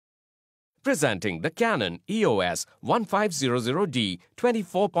Presenting the Canon EOS 1500D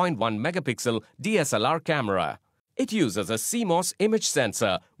 24.1 megapixel DSLR camera. It uses a CMOS image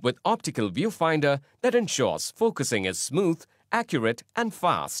sensor with optical viewfinder that ensures focusing is smooth, accurate and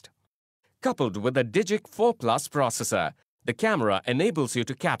fast. Coupled with a DIGIC 4 Plus processor, the camera enables you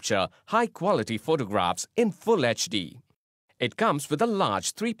to capture high-quality photographs in full HD. It comes with a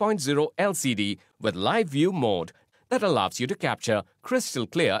large 3.0 LCD with live view mode that allows you to capture crystal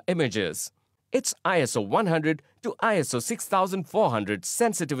clear images. Its ISO 100 to ISO 6400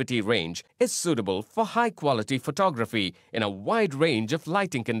 sensitivity range is suitable for high-quality photography in a wide range of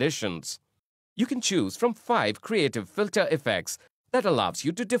lighting conditions. You can choose from 5 creative filter effects that allows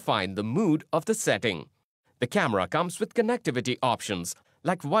you to define the mood of the setting. The camera comes with connectivity options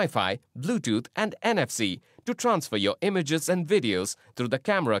like Wi-Fi, Bluetooth and NFC to transfer your images and videos through the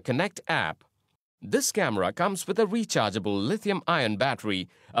Camera Connect app. This camera comes with a rechargeable lithium-ion battery,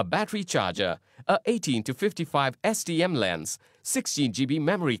 a battery charger, a 18-55 STM lens, 16 GB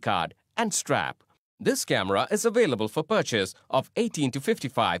memory card and strap. This camera is available for purchase of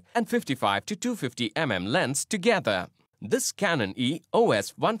 18-55 and 55-250 mm lens together. This Canon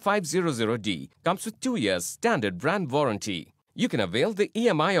EOS 1500D comes with 2 years standard brand warranty. You can avail the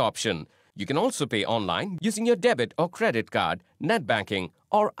EMI option. You can also pay online using your debit or credit card, net banking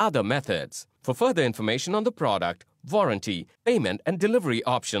or other methods. For further information on the product, warranty, payment and delivery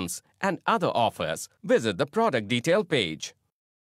options and other offers, visit the product detail page.